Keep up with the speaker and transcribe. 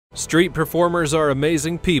Street performers are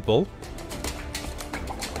amazing people.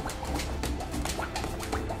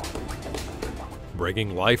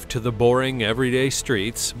 Bringing life to the boring, everyday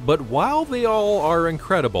streets, but while they all are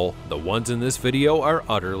incredible, the ones in this video are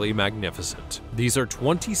utterly magnificent. These are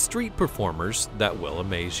 20 street performers that will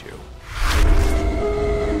amaze you.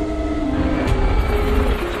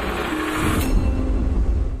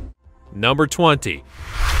 Number 20.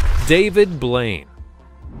 David Blaine.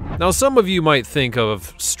 Now, some of you might think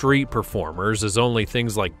of street performers as only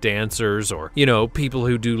things like dancers or, people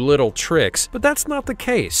who do little tricks, but that's not the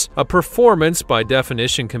case. A performance, by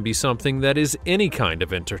definition, can be something that is any kind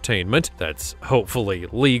of entertainment that's hopefully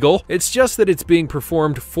legal. It's just that it's being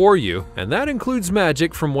performed for you, and that includes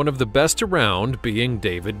magic from one of the best around, being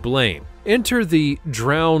David Blaine. Enter the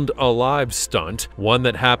drowned alive stunt, one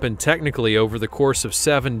that happened technically over the course of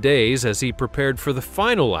 7 days as he prepared for the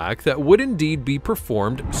final act that would indeed be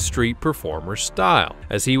performed street performer style,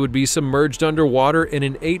 as he would be submerged underwater in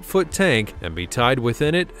an 8-foot tank and be tied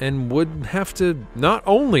within it and would have to not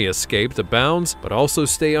only escape the bounds, but also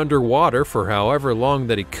stay underwater for however long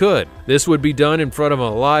that he could. This would be done in front of a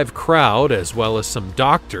live crowd as well as some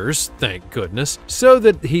doctors, thank goodness, so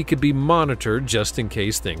that he could be monitored just in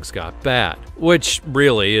case things got bad. Which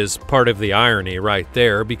really is part of the irony right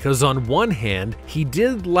there, because on one hand, he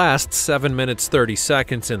did last 7 minutes 30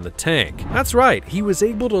 seconds in the tank. That's right, he was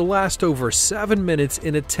able to last over 7 minutes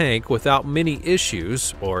in a tank without many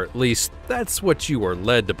issues, or at least that's what you are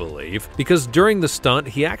led to believe, because during the stunt,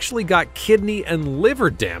 he actually got kidney and liver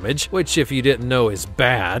damage, which if you didn't know is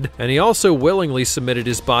bad, and he also willingly submitted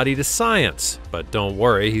his body to science. But don't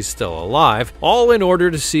worry, he's still alive, all in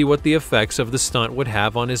order to see what the effects of the stunt would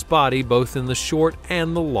have on his body both in the short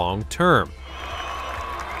and the long term.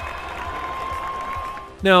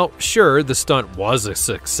 Now, sure, the stunt was a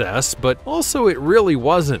success, but also it really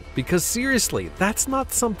wasn't, because seriously, that's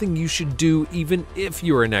not something you should do even if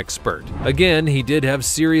you're an expert. Again, he did have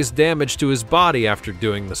serious damage to his body after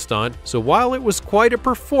doing the stunt, so while it was quite a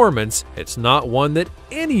performance, it's not one that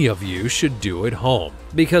any of you should do at home,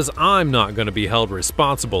 because I'm not going to be held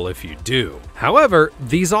responsible if you do. However,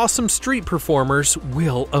 these awesome street performers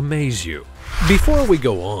will amaze you. Before we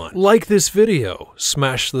go on, like this video,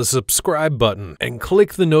 smash the subscribe button, and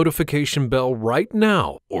click the notification bell right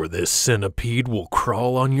now, or this centipede will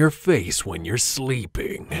crawl on your face when you're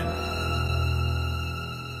sleeping.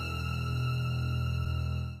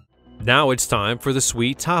 Now it's time for the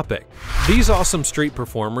sweet topic. These awesome street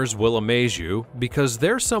performers will amaze you because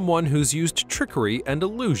they're someone who's used trickery and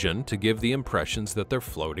illusion to give the impressions that they're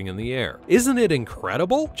floating in the air. Isn't it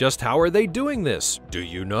incredible? Just how are they doing this? Do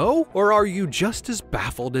you know? Or are you just as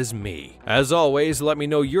baffled as me? As always, let me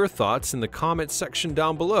know your thoughts in the comment section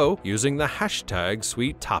down below using the hashtag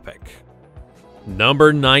sweet topic.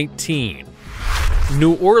 Number 19.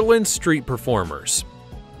 New Orleans street performers.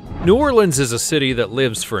 New Orleans is a city that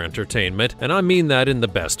lives for entertainment, and I mean that in the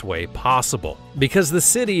best way possible. Because the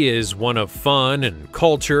city is one of fun and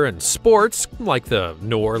culture and sports, like the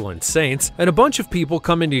New Orleans Saints, and a bunch of people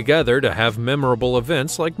coming together to have memorable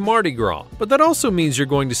events like Mardi Gras. But that also means you're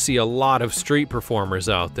going to see a lot of street performers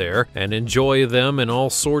out there and enjoy them in all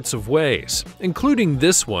sorts of ways, including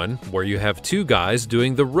this one, where you have two guys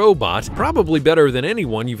doing the robot, probably better than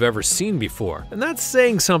anyone you've ever seen before. And that's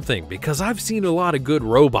saying something, because I've seen a lot of good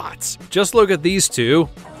robots. Just look at these two.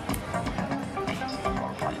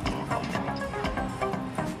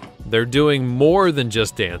 They're doing more than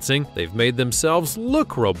just dancing. They've made themselves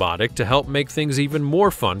look robotic to help make things even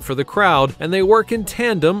more fun for the crowd, and they work in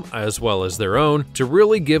tandem, as well as their own, to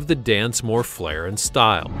really give the dance more flair and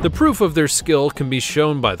style. The proof of their skill can be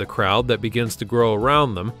shown by the crowd that begins to grow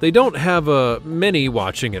around them. They don't have many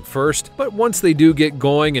watching at first, but once they do get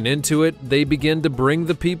going and into it, they begin to bring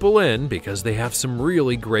the people in because they have some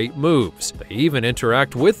really great moves. They even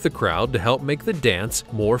interact with the crowd to help make the dance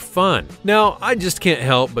more fun. Now, I just can't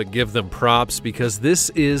help but give them props, because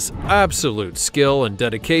this is absolute skill and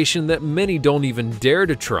dedication that many don't even dare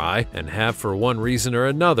to try and have for one reason or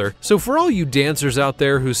another. So for all you dancers out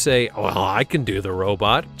there who say, well, I can do the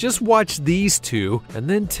robot, just watch these two and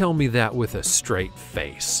then tell me that with a straight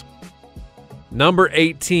face. Number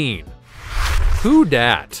 18. Who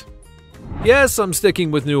dat? Yes, I'm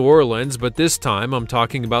sticking with New Orleans, but this time I'm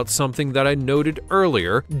talking about something that I noted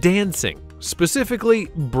earlier, dancing. Specifically,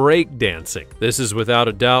 break dancing. This is without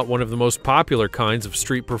a doubt one of the most popular kinds of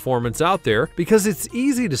street performance out there because it's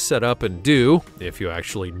easy to set up and do, if you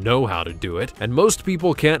actually know how to do it, and most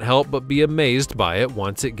people can't help but be amazed by it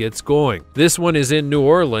once it gets going. This one is in New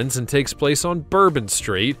Orleans and takes place on Bourbon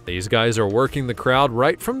Street. These guys are working the crowd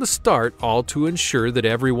right from the start, all to ensure that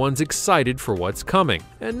everyone's excited for what's coming.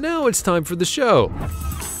 And now it's time for the show.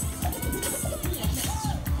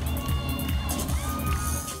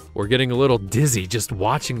 We're getting a little dizzy just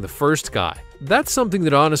watching the first guy. That's something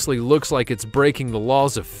that honestly looks like it's breaking the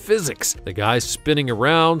laws of physics. The guy's spinning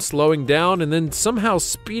around, slowing down, and then somehow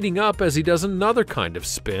speeding up as he does another kind of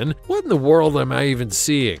spin. What in the world am I even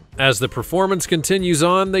seeing? As the performance continues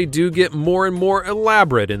on, they do get more and more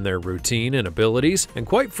elaborate in their routine and abilities, and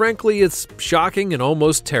quite frankly, it's shocking and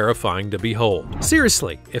almost terrifying to behold.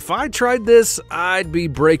 Seriously, if I tried this, I'd be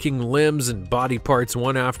breaking limbs and body parts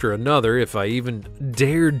one after another if I even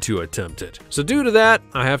dared to attempt it. So due to that,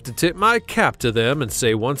 I have to tip my cap to them and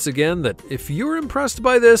say once again that if you're impressed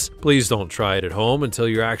by this, please don't try it at home until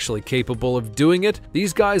you're actually capable of doing it.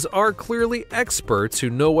 These guys are clearly experts who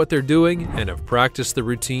know what they're doing and have practiced the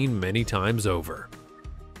routine many times over.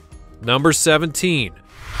 Number 17.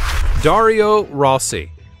 Dario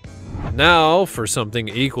Rossi. Now for something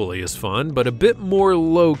equally as fun, but a bit more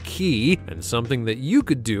low-key, and something that you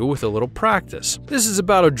could do with a little practice. This is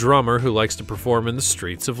about a drummer who likes to perform in the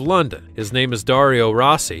streets of London. His name is Dario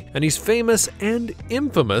Rossi, and he's famous and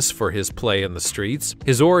infamous for his play in the streets.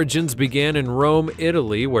 His origins began in Rome,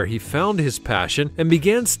 Italy, where he found his passion and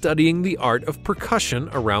began studying the art of percussion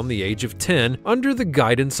around the age of 10 under the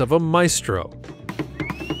guidance of a maestro.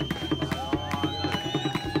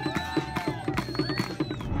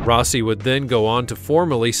 Rossi would then go on to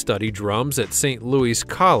formally study drums at St. Louis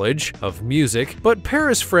College of Music, but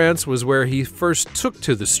Paris, France was where he first took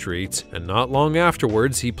to the streets, and not long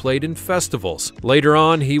afterwards he played in festivals. Later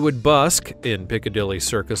on he would busk in Piccadilly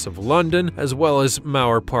Circus of London, as well as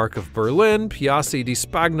Mauer Park of Berlin, Piazza di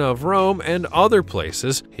Spagna of Rome, and other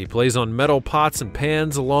places. He plays on metal pots and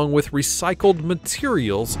pans along with recycled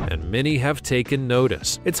materials, and many have taken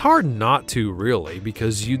notice. It's hard not to, really,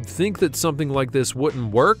 because you'd think that something like this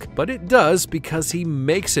wouldn't work, but it does because he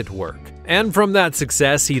makes it work. And from that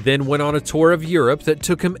success, he then went on a tour of Europe that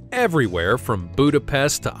took him everywhere from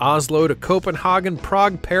Budapest to Oslo to Copenhagen,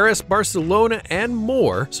 Prague, Paris, Barcelona, and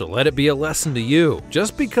more. So let it be a lesson to you.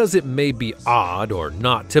 Just because it may be odd or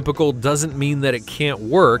not typical doesn't mean that it can't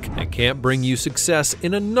work and can't bring you success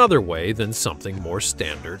in another way than something more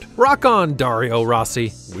standard. Rock on, Dario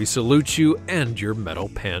Rossi. We salute you and your metal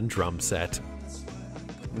pan drum set.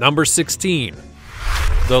 Number 16.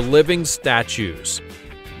 The living statues.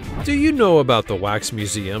 Do you know about the wax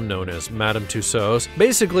museum known as Madame Tussauds?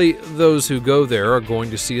 Basically, those who go there are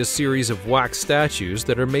going to see a series of wax statues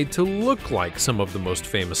that are made to look like some of the most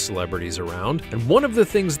famous celebrities around, and one of the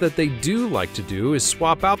things that they do like to do is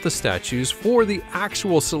swap out the statues for the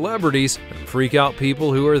actual celebrities and freak out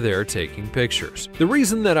people who are there taking pictures. The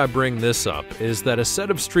reason that I bring this up is that a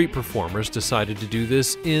set of street performers decided to do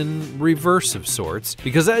this in reverse of sorts,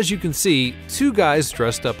 because as you can see, two guys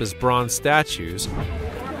dressed up as bronze statues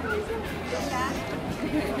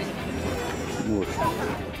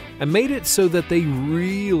and made it so that they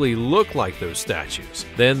really look like those statues.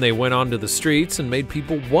 Then they went onto the streets and made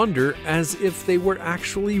people wonder as if they were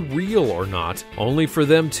actually real or not, only for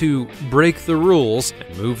them to break the rules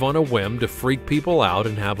and move on a whim to freak people out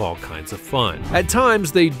and have all kinds of fun. At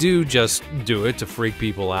times they do just do it to freak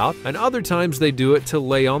people out, and other times they do it to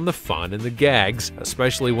lay on the fun and the gags,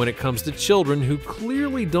 especially when it comes to children who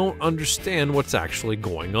clearly don't understand what's actually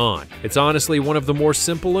going on. It's honestly one of the more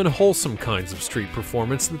simple and wholesome kinds of street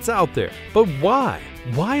performance that's out there. But why?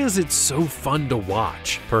 Why is it so fun to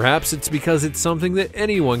watch? Perhaps it's because it's something that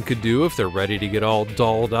anyone could do if they're ready to get all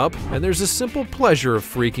dolled up, and there's a simple pleasure of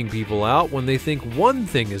freaking people out when they think one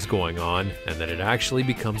thing is going on and then it actually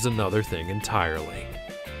becomes another thing entirely.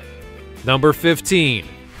 Number 15.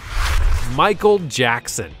 Michael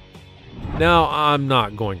Jackson. Now, I'm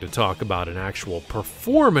not going to talk about an actual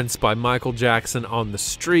performance by Michael Jackson on the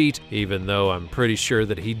street, even though I'm pretty sure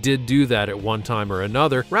that he did do that at one time or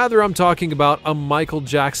another. Rather, I'm talking about a Michael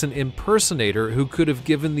Jackson impersonator who could have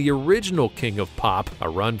given the original King of Pop a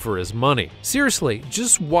run for his money. Seriously,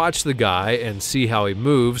 just watch the guy and see how he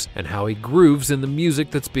moves and how he grooves in the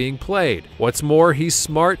music that's being played. What's more, he's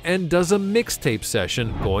smart and does a mixtape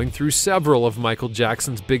session going through several of Michael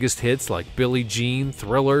Jackson's biggest hits like Billie Jean,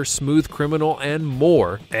 Thriller, Smooth Criminal, and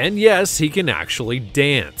more. And yes, he can actually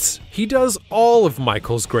dance. He does all of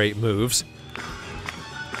Michael's great moves,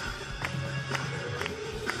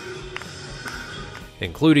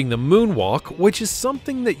 including the moonwalk, which is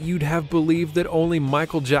something that you'd have believed that only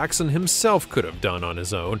Michael Jackson himself could have done on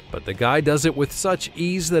his own, but the guy does it with such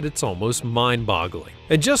ease that it's almost mind-boggling.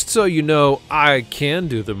 And just so you know, I can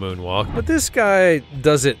do the moonwalk, but this guy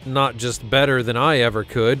does it not just better than I ever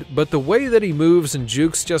could, but the way that he moves and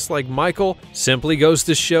jukes just like Michael simply goes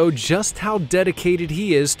to show just how dedicated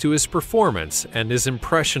he is to his performance and his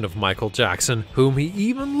impression of Michael Jackson, whom he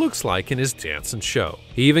even looks like in his dance and show.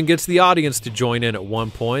 He even gets the audience to join in at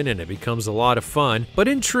one point, and it becomes a lot of fun. But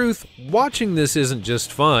in truth, watching this isn't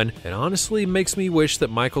just fun, it honestly makes me wish that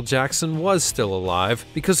Michael Jackson was still alive,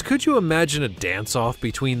 because could you imagine a dance-off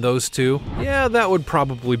between those two? Yeah, that would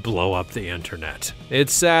probably blow up the internet.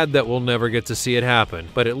 It's sad that we'll never get to see it happen,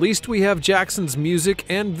 but at least we have Jackson's music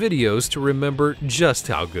and videos to remember just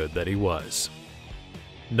how good that he was.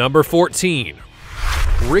 Number 14.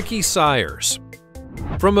 Ricky Sayers.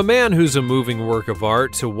 From a man who's a moving work of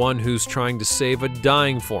art to one who's trying to save a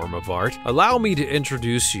dying form of art, allow me to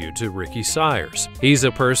introduce you to Ricky Sayers. He's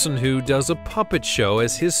a person who does a puppet show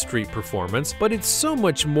as his street performance, but it's so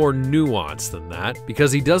much more nuanced than that,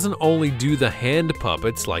 because he doesn't only do the hand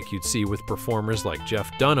puppets like you'd see with performers like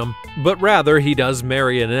Jeff Dunham, but rather he does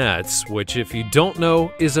marionettes, which, if you don't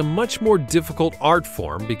know, is a much more difficult art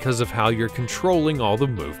form because of how you're controlling all the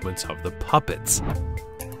movements of the puppets.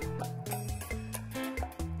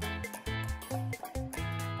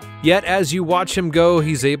 Yet as you watch him go,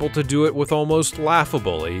 he's able to do it with almost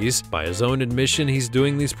laughable ease. By his own admission, he's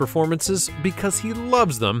doing these performances because he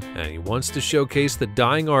loves them, and he wants to showcase the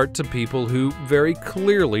dying art to people who very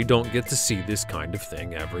clearly don't get to see this kind of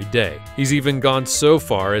thing every day. He's even gone so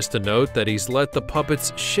far as to note that he's let the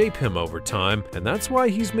puppets shape him over time, and that's why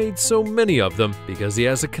he's made so many of them, because he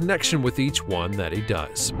has a connection with each one that he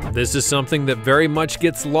does. This is something that very much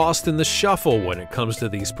gets lost in the shuffle when it comes to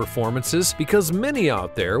these performances, because many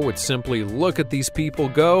out there would simply look at these people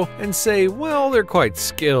go and say, well, they're quite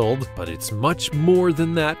skilled, but it's much more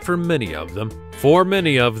than that for many of them. For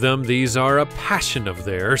many of them, these are a passion of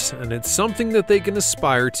theirs, and it's something that they can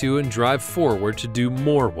aspire to and drive forward to do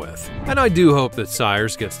more with. And I do hope that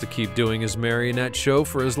Sayers gets to keep doing his marionette show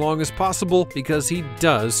for as long as possible, because he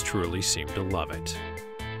does truly seem to love it.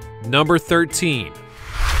 Number 13.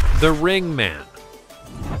 The Ring Man.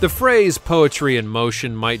 The phrase poetry in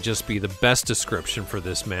motion might just be the best description for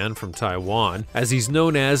this man from Taiwan, as he's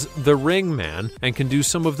known as the Ring Man and can do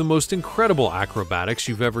some of the most incredible acrobatics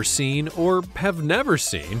you've ever seen or have never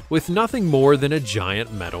seen with nothing more than a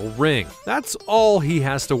giant metal ring. That's all he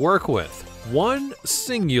has to work with. One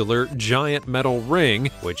singular giant metal ring,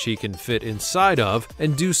 which he can fit inside of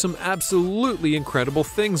and do some absolutely incredible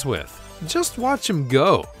things with. Just watch him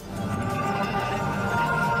go.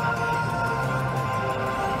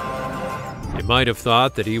 You might have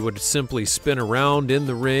thought that he would simply spin around in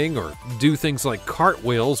the ring or do things like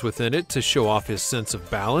cartwheels within it to show off his sense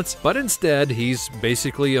of balance, but instead he's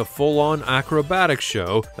basically a full-on acrobatic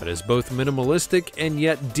show that is both minimalistic and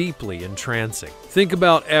yet deeply entrancing. Think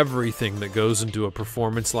about everything that goes into a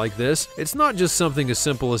performance like this. It's not just something as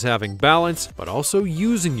simple as having balance, but also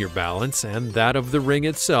using your balance and that of the ring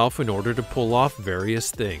itself in order to pull off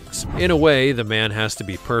various things. In a way, the man has to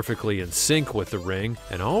be perfectly in sync with the ring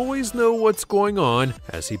and always know what's going on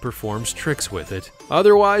as he performs tricks with it.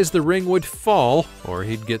 Otherwise, the ring would fall or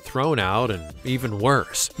he'd get thrown out, and even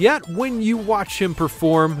worse. Yet, when you watch him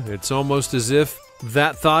perform, it's almost as if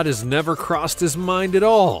that thought has never crossed his mind at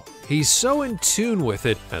all. He's so in tune with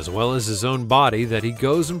it, as well as his own body, that he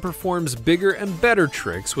goes and performs bigger and better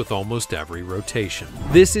tricks with almost every rotation.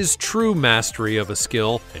 This is true mastery of a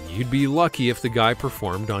skill, and you'd be lucky if the guy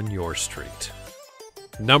performed on your street.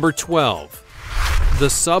 Number 12. The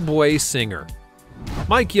Subway Singer.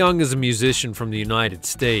 Mike Young is a musician from the United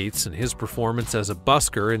States, and his performance as a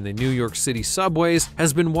busker in the New York City subways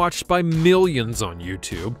has been watched by millions on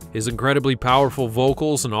YouTube. His incredibly powerful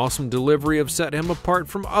vocals and awesome delivery have set him apart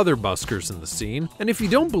from other buskers in the scene. And if you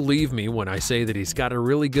don't believe me when I say that he's got a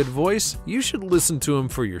really good voice, you should listen to him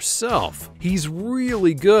for yourself. He's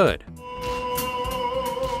really good.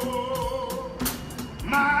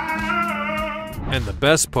 And the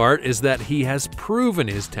best part is that he has proven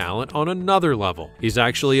his talent on another level. He's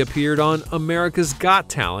actually appeared on America's Got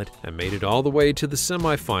Talent and made it all the way to the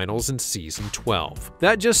semifinals in season 12.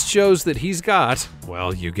 That just shows that he's got,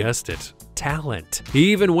 well, you guessed it, talent.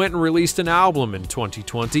 He even went and released an album in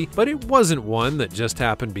 2020, but it wasn't one that just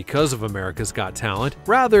happened because of America's Got Talent.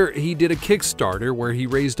 Rather, he did a Kickstarter where he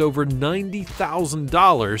raised over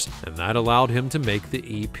 $90,000, and that allowed him to make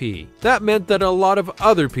the EP. That meant that a lot of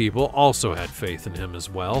other people also had faith in him as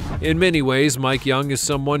well. In many ways, Mike Young is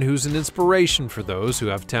someone who's an inspiration for those who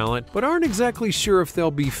have talent, but aren't exactly sure if they'll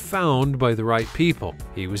be found by the right people.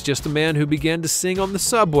 He was just a man who began to sing on the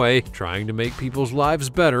subway, trying to make people's lives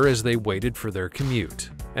better as they waited for their commute.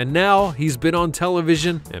 And now he's been on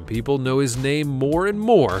television and people know his name more and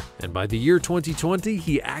more, and by the year 2020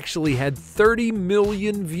 he actually had 30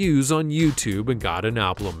 million views on YouTube and got an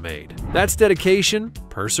album made. That's dedication,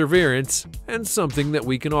 perseverance, and something that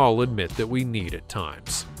we can all admit that we need at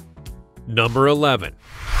times. Number 11.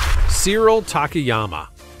 Cyril Takayama.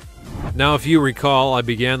 Now, if you recall, I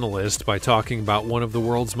began the list by talking about one of the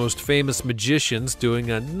world's most famous magicians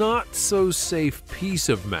doing a not-so-safe piece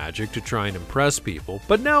of magic to try and impress people,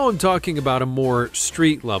 but now I'm talking about a more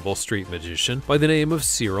street-level street magician by the name of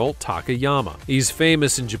Cyril Takayama. He's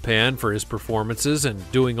famous in Japan for his performances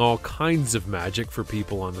and doing all kinds of magic for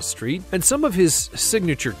people on the street, and some of his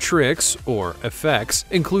signature tricks, or effects,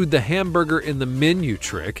 include the hamburger in the menu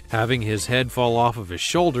trick, having his head fall off of his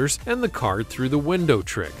shoulders, and the card through the window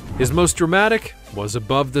trick. His most dramatic was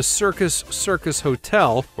above the Circus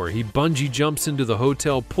Hotel, where he bungee jumps into the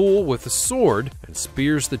hotel pool with a sword and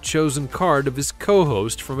spears the chosen card of his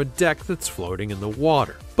co-host from a deck that's floating in the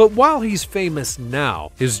water. But while he's famous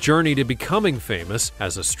now, his journey to becoming famous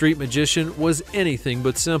as a street magician was anything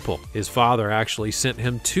but simple. His father actually sent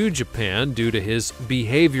him to Japan due to his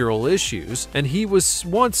behavioral issues, and he was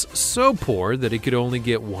once so poor that he could only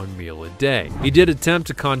get one meal a day. He did attempt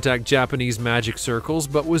to contact Japanese magic circles,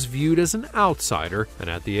 but was viewed as an outsider, and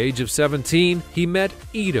at the age of 17, he met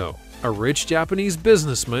Ito, a rich Japanese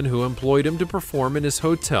businessman who employed him to perform in his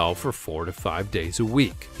hotel for 4 to 5 days a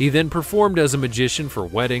week. He then performed as a magician for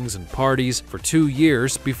weddings and parties for 2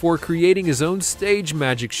 years before creating his own stage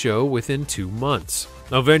magic show within 2 months.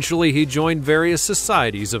 Eventually, he joined various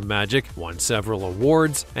societies of magic, won several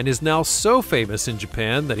awards, and is now so famous in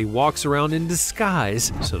Japan that he walks around in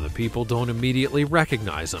disguise so that people don't immediately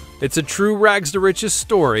recognize him. It's a true rags to riches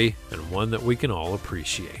story, and one that we can all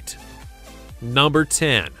appreciate. Number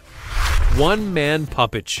 10. One-man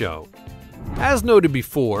puppet show. As noted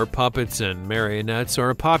before, puppets and marionettes are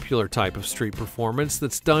a popular type of street performance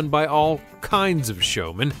that's done by all kinds of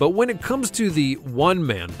showmen, but when it comes to the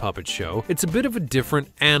one-man puppet show, it's a bit of a different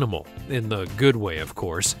animal, in the good way of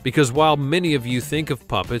course, because while many of you think of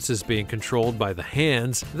puppets as being controlled by the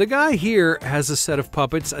hands, the guy here has a set of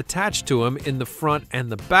puppets attached to him in the front and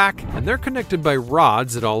the back, and they're connected by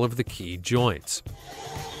rods at all of the key joints.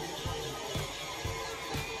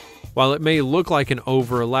 While it may look like an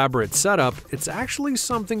over-elaborate setup, it's actually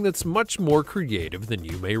something that's much more creative than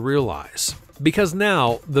you may realize. Because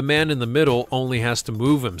now, the man in the middle only has to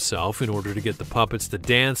move himself in order to get the puppets to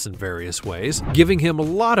dance in various ways, giving him a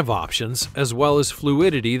lot of options, as well as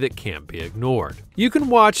fluidity that can't be ignored. You can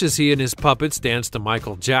watch as he and his puppets dance to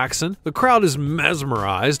Michael Jackson. The crowd is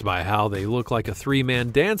mesmerized by how they look like a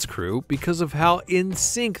 3-man dance crew because of how in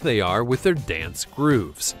sync they are with their dance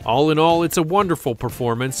grooves. All in all, it's a wonderful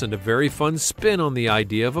performance and a very fun spin on the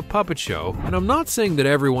idea of a puppet show, and I'm not saying that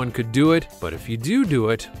everyone could do it, but if you do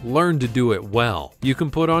it, learn to do it well. You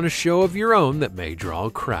can put on a show of your own that may draw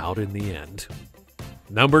a crowd in the end.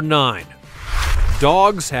 Number 9.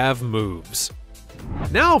 Dogs have moves.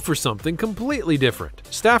 Now for something completely different.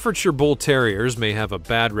 Staffordshire Bull Terriers may have a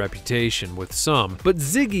bad reputation with some, but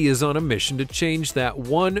Ziggy is on a mission to change that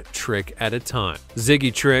one trick at a time.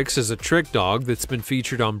 Ziggy Tricks is a trick dog that's been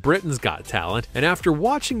featured on Britain's Got Talent, and after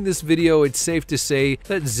watching this video, it's safe to say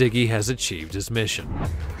that Ziggy has achieved his mission.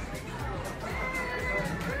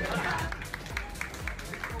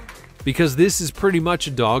 Because this is pretty much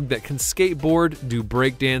a dog that can skateboard, do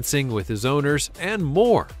breakdancing with his owners, and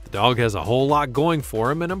more. The dog has a whole lot going for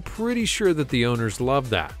him, and I'm pretty sure that the owners love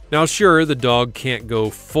that. Now sure, the dog can't go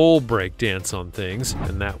full breakdance on things,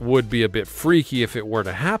 and that would be a bit freaky if it were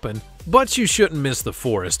to happen, but you shouldn't miss the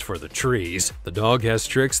forest for the trees. The dog has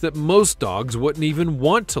tricks that most dogs wouldn't even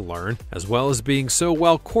want to learn, as well as being so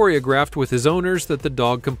well choreographed with his owners that the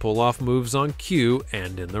dog can pull off moves on cue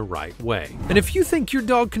and in the right way. And if you think your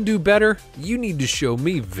dog can do better, you need to show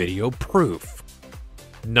me video proof.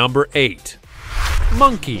 Number 8.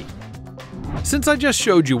 Monkey. Since I just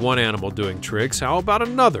showed you one animal doing tricks, how about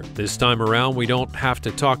another? This time around, we don't have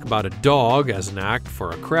to talk about a dog as an act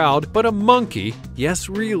for a crowd, but a monkey. Yes,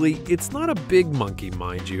 really, it's not a big monkey,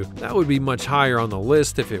 mind you. That would be much higher on the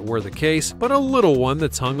list if it were the case, but a little one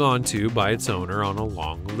that's hung on to by its owner on a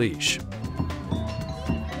long leash.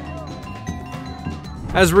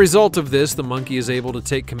 As a result of this, the monkey is able to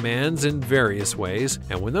take commands in various ways,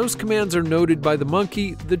 and when those commands are noted by the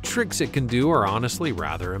monkey, the tricks it can do are honestly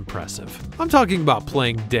rather impressive. I'm talking about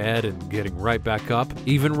playing dead and getting right back up,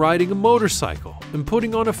 even riding a motorcycle, and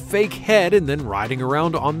putting on a fake head and then riding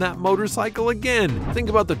around on that motorcycle again. Think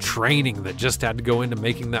about the training that just had to go into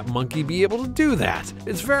making that monkey be able to do that.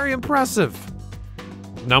 It's very impressive.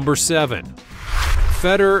 Number 7.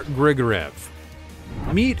 Fedor Grigorev.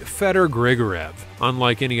 Meet Fedor Grigorev.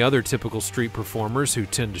 Unlike any other typical street performers who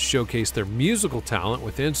tend to showcase their musical talent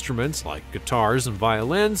with instruments like guitars and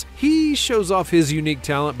violins, he shows off his unique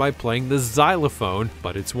talent by playing the xylophone,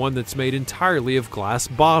 but it's one that's made entirely of glass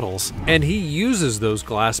bottles. And he uses those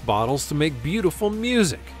glass bottles to make beautiful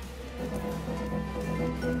music.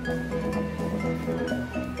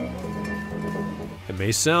 It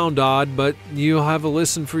may sound odd, but you'll have a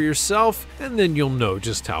listen for yourself, and then you'll know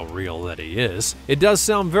just how real that he is. It does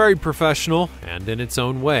sound very professional, and in its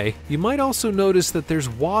own way. You might also notice that there's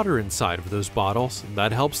water inside of those bottles, and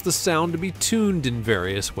that helps the sound to be tuned in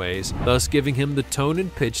various ways, thus giving him the tone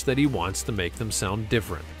and pitch that he wants to make them sound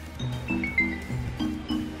different.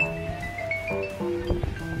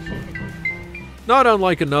 Not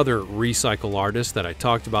unlike another recycle artist that I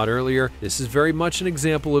talked about earlier, this is very much an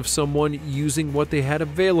example of someone using what they had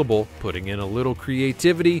available, putting in a little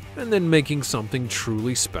creativity, and then making something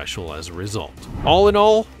truly special as a result. All in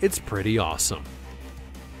all, it's pretty awesome.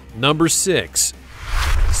 Number 6.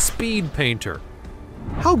 Speed Painter.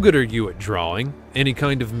 How good are you at drawing? Any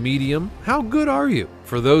kind of medium? How good are you?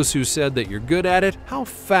 For those who said that you're good at it, how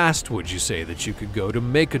fast would you say that you could go to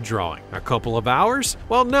make a drawing? A couple of hours?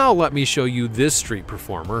 Well, now let me show you this street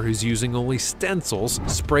performer who's using only stencils,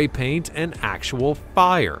 spray paint, and actual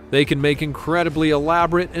fire. They can make incredibly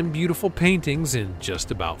elaborate and beautiful paintings in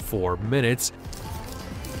just about 4 minutes.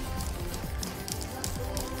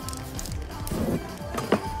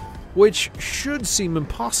 Which should seem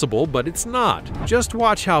impossible, but it's not. Just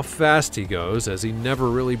watch how fast he goes as he never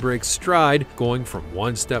really breaks stride, going from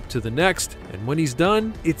one step to the next, and when he's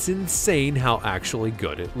done, it's insane how actually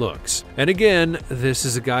good it looks. And again, this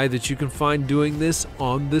is a guy that you can find doing this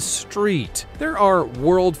on the street. There are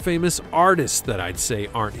world-famous artists that I'd say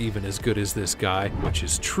aren't even as good as this guy, which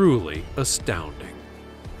is truly astounding.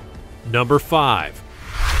 Number 5.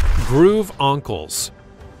 Groove Uncles.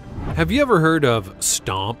 Have you ever heard of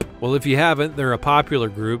Stomp? Well, if you haven't, they're a popular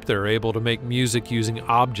group that are able to make music using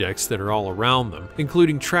objects that are all around them,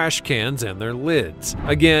 including trash cans and their lids.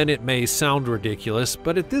 Again, it may sound ridiculous,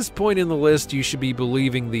 but at this point in the list, you should be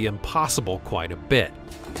believing the impossible quite a bit.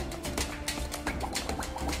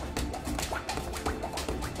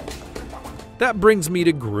 That brings me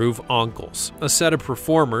to Groove Uncles, a set of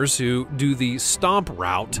performers who do the stomp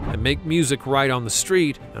route and make music right on the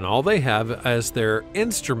street, and all they have as their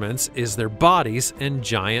instruments is their bodies and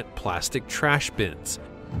giant plastic trash bins.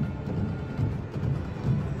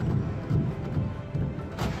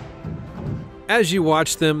 As you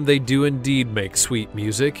watch them, they do indeed make sweet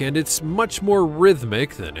music, and it's much more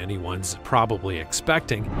rhythmic than anyone's probably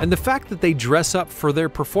expecting, and the fact that they dress up for their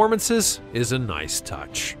performances is a nice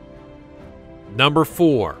touch. Number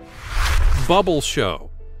 4. Bubble Show.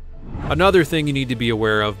 Another thing you need to be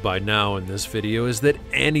aware of by now in this video is that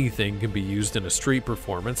anything can be used in a street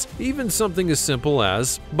performance, even something as simple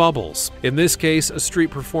as bubbles. In this case, a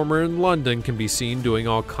street performer in London can be seen doing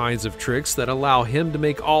all kinds of tricks that allow him to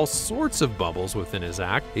make all sorts of bubbles within his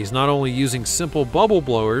act. He's not only using simple bubble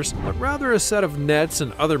blowers, but rather a set of nets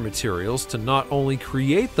and other materials to not only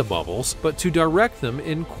create the bubbles, but to direct them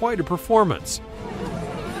in quite a performance.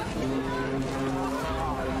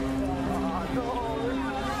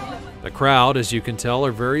 The crowd, as you can tell,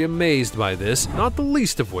 are very amazed by this, not the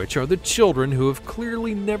least of which are the children who have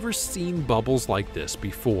clearly never seen bubbles like this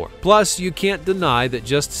before. Plus, you can't deny that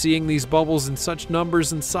just seeing these bubbles in such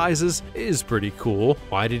numbers and sizes is pretty cool.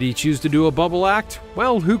 Why did he choose to do a bubble act?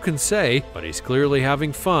 Well, who can say, but he's clearly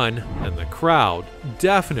having fun, and the crowd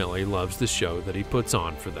definitely loves the show that he puts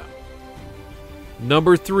on for them.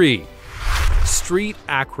 Number 3. Street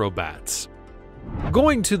Acrobats.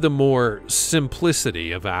 Going to the more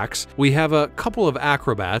simplicity of acts, we have a couple of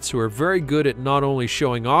acrobats who are very good at not only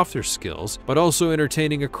showing off their skills, but also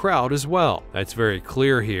entertaining a crowd as well. That's very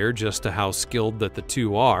clear here just to how skilled that the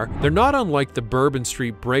two are. They're not unlike the Bourbon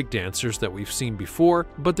Street breakdancers that we've seen before,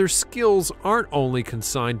 but their skills aren't only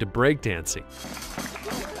consigned to breakdancing.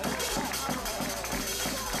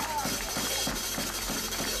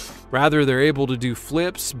 Rather, they're able to do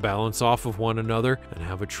flips, balance off of one another, and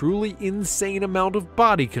have a truly insane amount of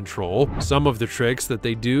body control. Some of the tricks that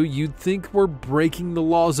they do you'd think were breaking the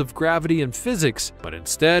laws of gravity and physics, but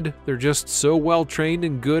instead, they're just so well trained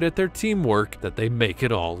and good at their teamwork that they make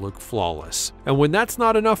it all look flawless. And when that's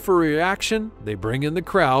not enough for reaction, they bring in the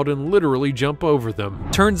crowd and literally jump over them.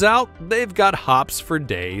 Turns out, they've got hops for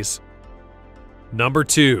days. Number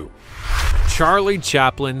 2. Charlie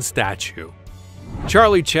Chaplin Statue.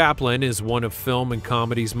 Charlie Chaplin is one of film and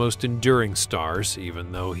comedy's most enduring stars,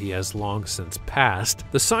 even though he has long since passed.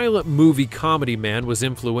 The silent movie comedy man was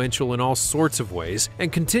influential in all sorts of ways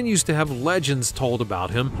and continues to have legends told about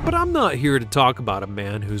him, but I'm not here to talk about a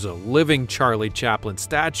man who's a living Charlie Chaplin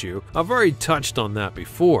statue. I've already touched on that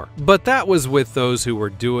before, but that was with those who were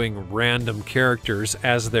doing random characters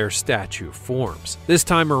as their statue forms. This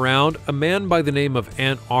time around, a man by the name of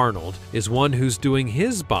Ant Arnold is one who's doing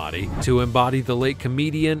his body to embody the late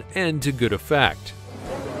comedian and to good effect.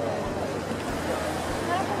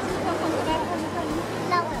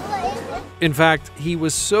 In fact, he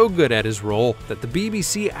was so good at his role that the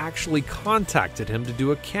BBC actually contacted him to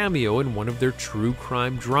do a cameo in one of their true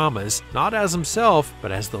crime dramas, not as himself,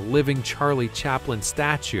 but as the living Charlie Chaplin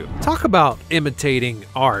statue. Talk about imitating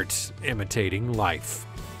art, imitating life.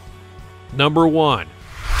 Number 1.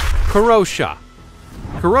 Karosha.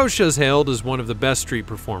 Karosha is hailed as one of the best street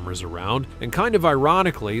performers around, and kind of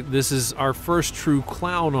ironically, this is our first true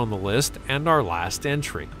clown on the list and our last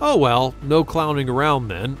entry. Oh well, no clowning around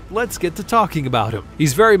then, let's get to talking about him.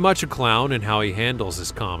 He's very much a clown in how he handles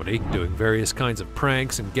his comedy, doing various kinds of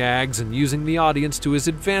pranks and gags and using the audience to his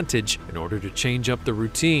advantage in order to change up the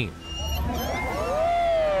routine.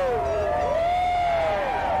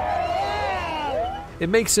 It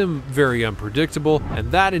makes him very unpredictable,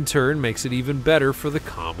 and that in turn makes it even better for the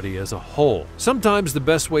comedy as a whole. Sometimes the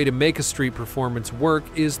best way to make a street performance work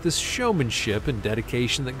is the showmanship and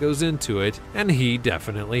dedication that goes into it, and he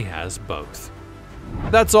definitely has both.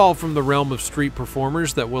 That's all from the realm of street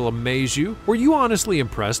performers that will amaze you. Were you honestly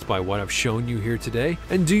impressed by what I've shown you here today?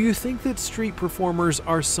 And do you think that street performers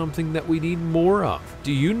are something that we need more of?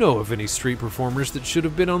 Do you know of any street performers that should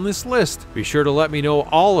have been on this list? Be sure to let me know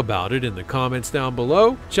all about it in the comments down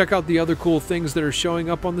below. Check out the other cool things that are showing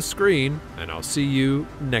up on the screen, and I'll see you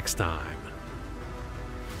next time.